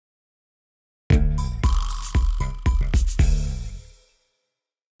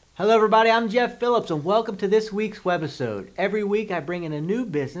Hello everybody, I'm Jeff Phillips and welcome to this week's Webisode. Every week I bring in a new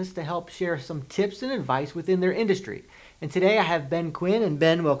business to help share some tips and advice within their industry. And today I have Ben Quinn, and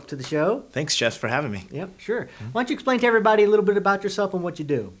Ben, welcome to the show. Thanks, Jeff, for having me. Yep, sure. Why don't you explain to everybody a little bit about yourself and what you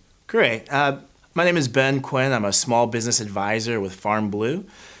do? Great. My name is Ben Quinn. I'm a small business advisor with Farm Blue.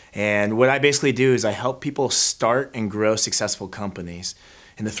 And what I basically do is I help people start and grow successful companies.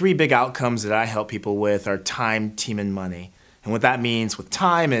 And the three big outcomes that I help people with are time, team, and money. And what that means with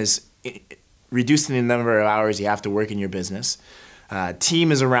time is reducing the number of hours you have to work in your business.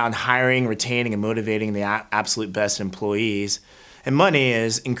 Team is around hiring, retaining, and motivating the absolute best employees. And money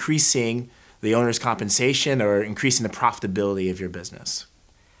is increasing the owner's compensation or increasing the profitability of your business.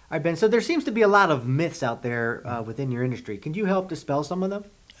 All right, Ben, so there seems to be a lot of myths out there within your industry. Can you help dispel some of them?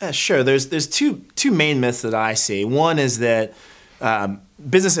 Sure. There's two main myths that I see. One is that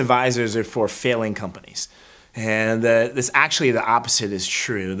business advisors are for failing companies. And this actually the opposite is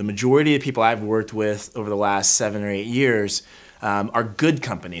true. The majority of people I've worked with over the last 7 or 8 years are good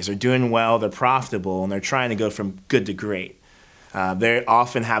companies. They're doing well, they're profitable, and they're trying to go from good to great. They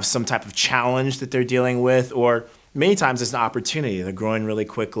often have some type of challenge that they're dealing with, or many times it's an opportunity. They're growing really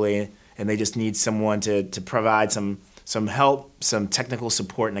quickly, and they just need someone to provide some help, some technical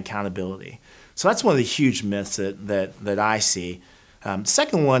support and accountability. So that's one of the huge myths that I see.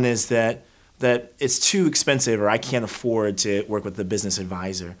 Second one is that it's too expensive or I can't afford to work with a business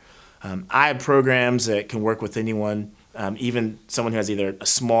advisor. I have programs that can work with anyone, even someone who has either a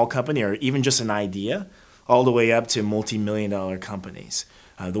small company or even just an idea, all the way up to multi-million-dollar companies.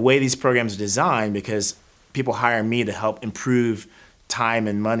 The way these programs are designed, because people hire me to help improve time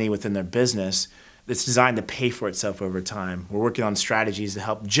and money within their business, it's designed to pay for itself over time. We're working on strategies to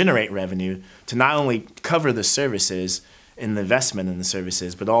help generate revenue to not only cover the services and the investment in the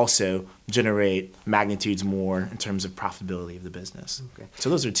services, but also generate magnitudes more in terms of profitability of the business. Okay. So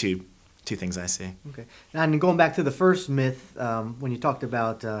those are two things I see. Okay. Now, and going back to the first myth, when you talked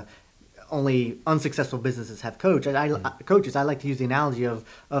about only unsuccessful businesses have coaches, I like to use the analogy of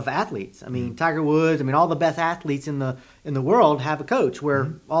athletes. I mean, Tiger Woods, all the best athletes in the world have a coach,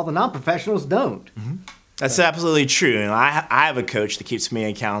 where all the non-professionals don't. That's absolutely true. And I have a coach that keeps me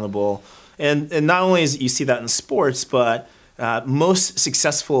accountable. And not only is you see that in sports, but most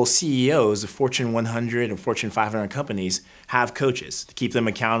successful CEOs of Fortune 100 and Fortune 500 companies have coaches to keep them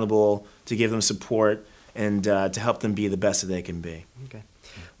accountable, to give them support, and to help them be the best that they can be. Okay.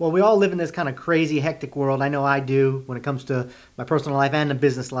 Well, we all live in this kind of crazy, hectic world. I know I do when it comes to my personal life and the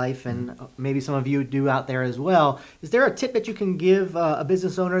business life, and maybe some of you do out there as well. Is there a tip that you can give a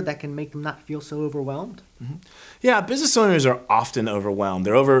business owner that can make them not feel so overwhelmed? Yeah, business owners are often overwhelmed.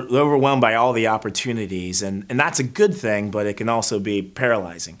 They're overwhelmed by all the opportunities, and that's a good thing, but it can also be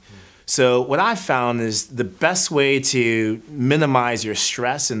paralyzing. So what I've found is the best way to minimize your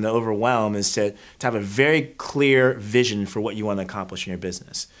stress and the overwhelm is to have a very clear vision for what you want to accomplish in your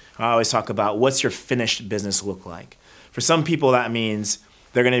business. I always talk about what's your finished business look like. For some people, that means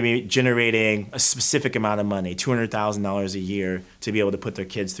they're going to be generating a specific amount of money, $200,000 a year, to be able to put their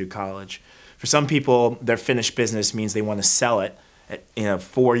kids through college. For some people, their finished business means they want to sell it at,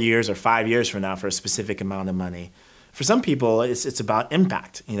 4 years or 5 years from now for a specific amount of money. For some people, it's about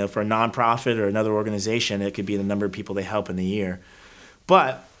impact. For a nonprofit or another organization, it could be the number of people they help in a year.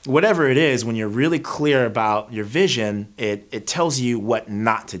 But whatever it is, when you're really clear about your vision, it tells you what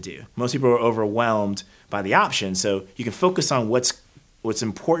not to do. Most people are overwhelmed by the options, so you can focus on what's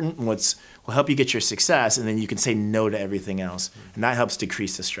important and will help you get your success, and then you can say no to everything else, and that helps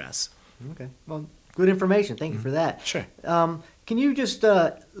decrease the stress. Okay. Well, good information. Thank you for that. Sure. Can you just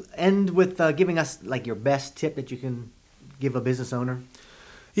end with giving us your best tip that you can give a business owner?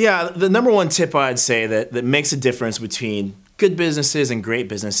 Yeah, the number one tip I'd say that makes a difference between good businesses and great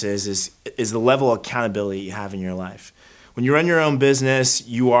businesses is the level of accountability you have in your life. When you run your own business,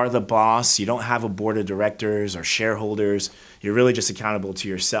 you are the boss. You don't have a board of directors or shareholders. You're really just accountable to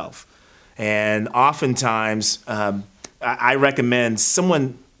yourself. And oftentimes, I recommend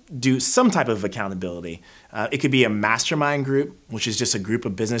someone do some type of accountability. It could be a mastermind group, which is just a group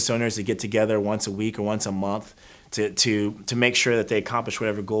of business owners that get together once a week or once a month to make sure that they accomplish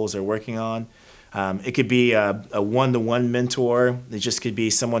whatever goals they're working on. It could be a one-to-one mentor. It just could be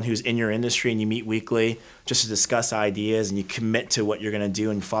someone who's in your industry and you meet weekly just to discuss ideas and you commit to what you're going to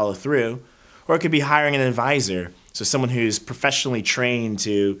do and follow through. Or it could be hiring an advisor, so someone who's professionally trained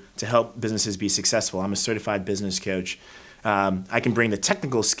to help businesses be successful. I'm a certified business coach. I can bring the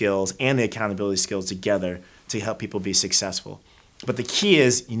technical skills and the accountability skills together to help people be successful. But the key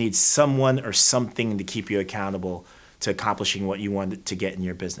is you need someone or something to keep you accountable accomplishing what you want to get in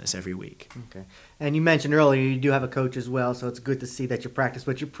your business every week. Okay. And you mentioned earlier you do have a coach as well, so it's good to see that you practice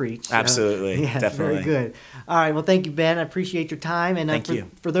what you preach. Absolutely. Yeah, Definitely. very good. All right. Well, thank you, Ben. I appreciate your time. And Thank you.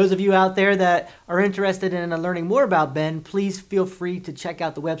 For those of you out there that are interested in learning more about Ben, please feel free to check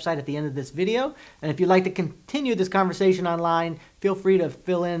out the website at the end of this video. And if you'd like to continue this conversation online, feel free to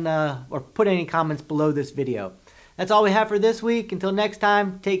fill in or put any comments below this video. That's all we have for this week. Until next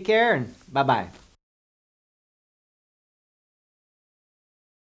time, take care and bye-bye.